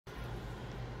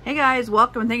Hey guys,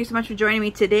 welcome and thank you so much for joining me.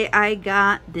 Today I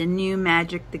got the new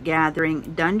Magic the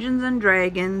Gathering Dungeons and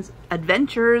Dragons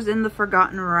Adventures in the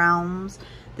Forgotten Realms.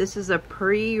 This is a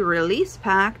pre-release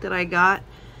pack that I got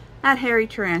at Harry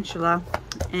Tarantula,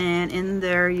 and in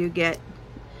there you get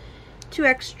 2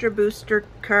 extra booster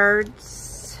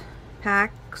cards,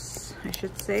 packs I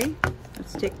should say.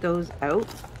 Let's take those out.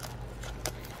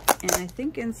 And I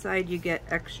think inside you get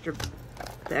the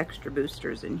extra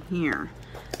boosters in here.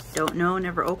 Don't know,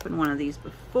 never opened one of these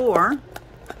before,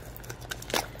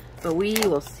 but we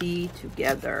will see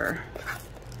together.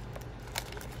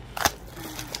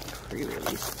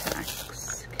 Pre-release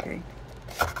packs. Okay.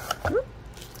 Whoop.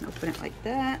 Open it like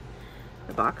that.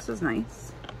 The box is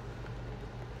nice.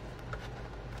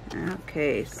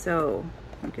 Okay, so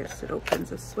I guess it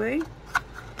opens this way.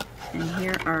 And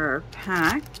here are our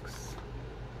packs.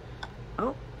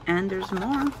 Oh, and there's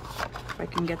more. If I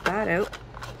can get that out.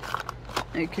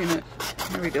 I can,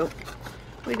 here we go.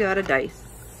 We got a dice.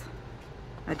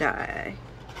 A die.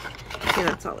 Okay,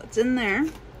 that's all that's in there.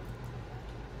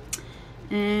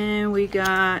 And we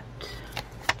got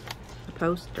a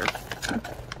poster.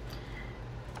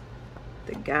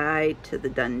 The guide to the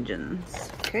dungeons.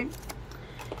 Okay.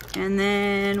 And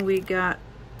then we got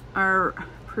our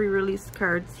pre-release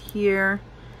cards here.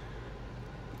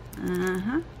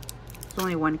 There's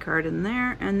only one card in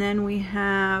there. And then we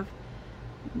have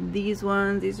these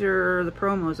ones. These are the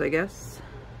promos, I guess.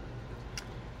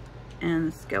 And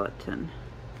the skeleton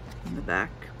in the back.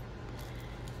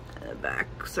 The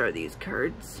backs are these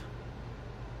cards.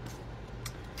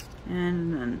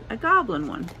 And then a goblin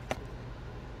one.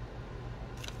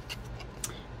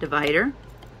 Divider.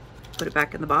 Put it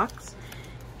back in the box.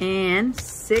 And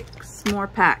 6 more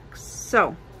packs.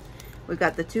 So we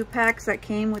got the 2 packs that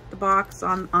came with the box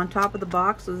on top of the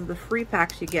box. Those are the free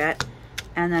packs you get.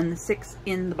 And then the 6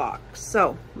 in the box.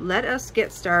 So let us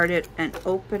get started and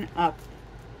open up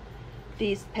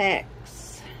these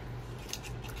packs.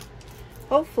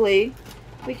 Hopefully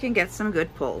we can get some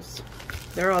good pulls.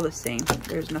 They're all the same.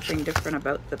 There's nothing different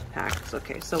about the packs.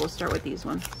 Okay, so we'll start with these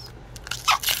ones.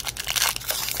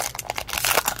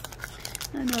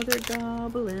 Another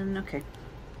goblin. Okay.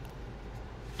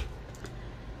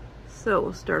 So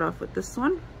we'll start off with this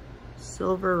one.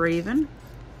 Silver Raven.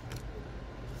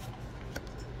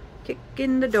 Kick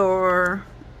in the door.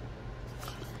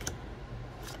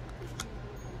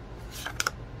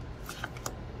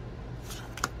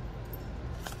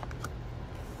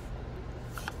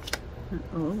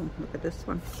 Oh, look at this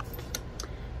one.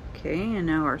 Okay, and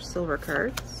now our silver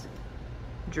cards.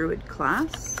 Druid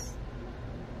class.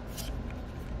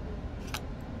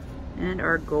 And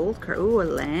our gold card. Oh, a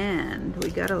land.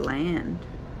 We got a land.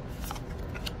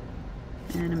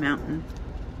 And a mountain.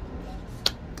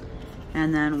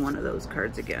 And then one of those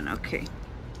cards again. Okay.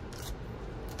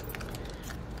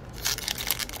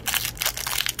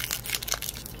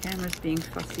 Camera's being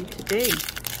fussy today.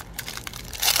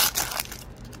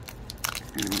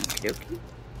 Okie dokie.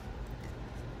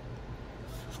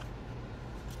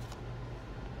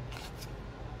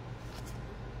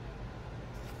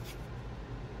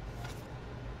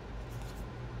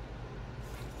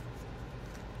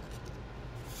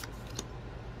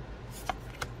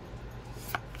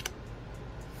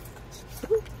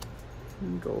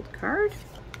 Gold card.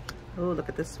 Oh, look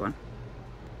at this one.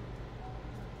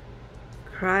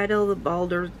 Cradle the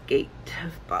Baldur's Gate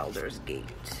of Baldur's Gate.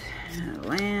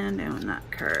 Land and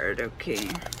that card. Okay.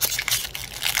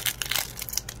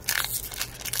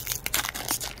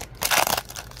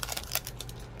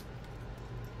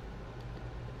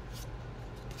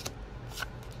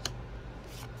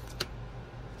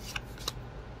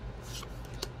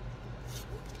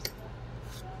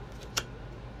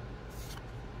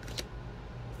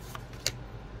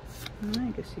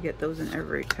 I guess you get those in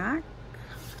every pack.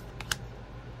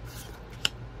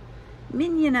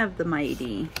 Minion of the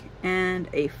Mighty and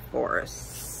a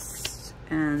forest.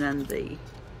 And then the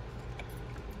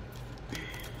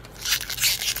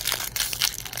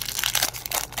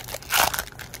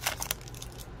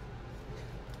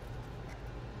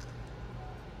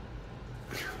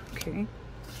okay.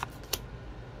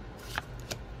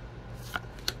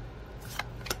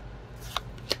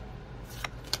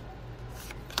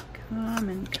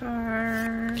 Common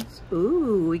cards.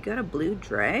 Ooh, we got a blue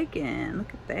dragon.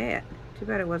 Look at that. Too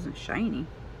bad it wasn't shiny.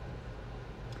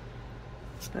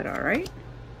 But alright.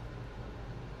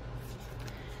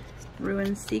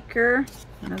 Ruin Seeker.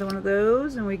 Another one of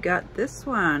those. And we got this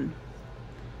one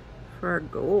for our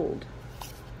gold.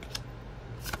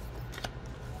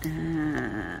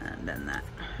 And then that.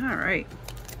 Alright.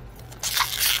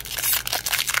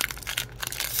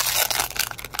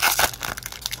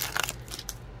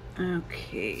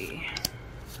 Okay.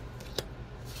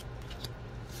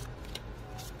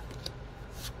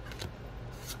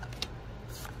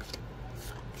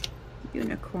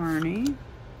 Unicorny.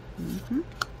 Am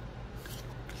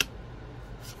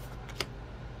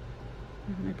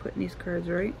I putting these cards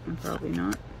right? I'm probably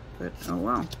not, but oh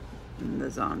well. And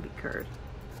the zombie card.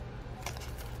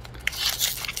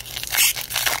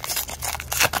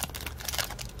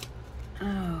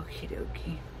 Okie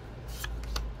dokie.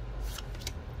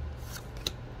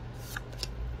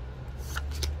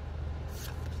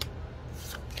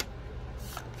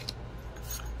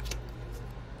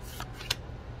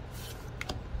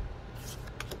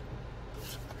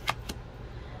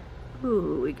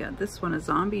 Ooh, we got this one, a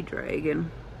zombie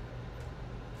dragon.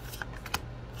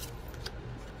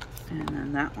 And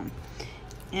then that one.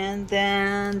 And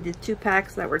then the 2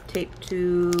 packs that were taped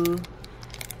to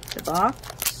the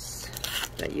box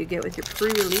that you get with your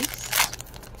pre-release.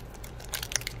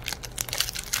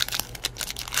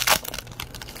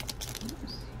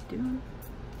 What's he doing?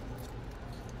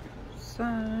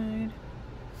 Side.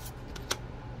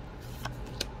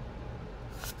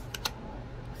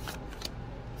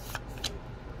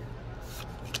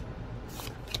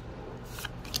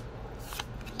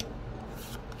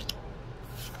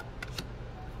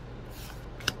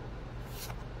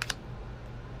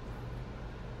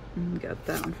 Got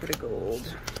that one for the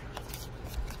gold.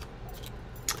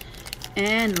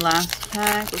 And last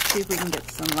pack. Let's see if we can get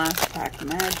some last pack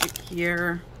magic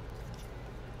here.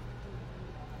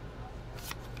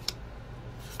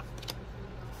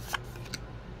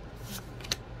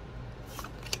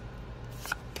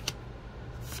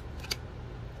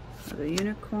 Another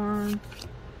unicorn.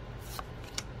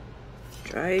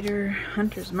 Strider,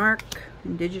 Hunter's Mark,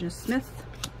 Indigenous Smith,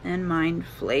 and Mind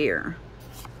Flayer.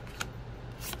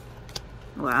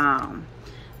 Wow.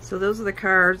 So those are the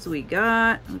cards we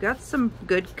got. We got some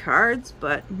good cards,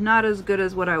 but not as good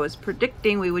as what I was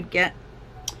predicting we would get.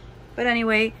 But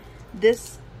anyway,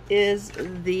 this is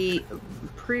the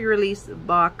pre-release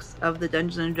box of the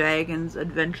Dungeons & Dragons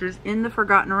Adventures in the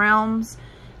Forgotten Realms.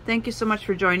 Thank you so much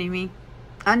for joining me.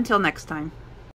 Until next time.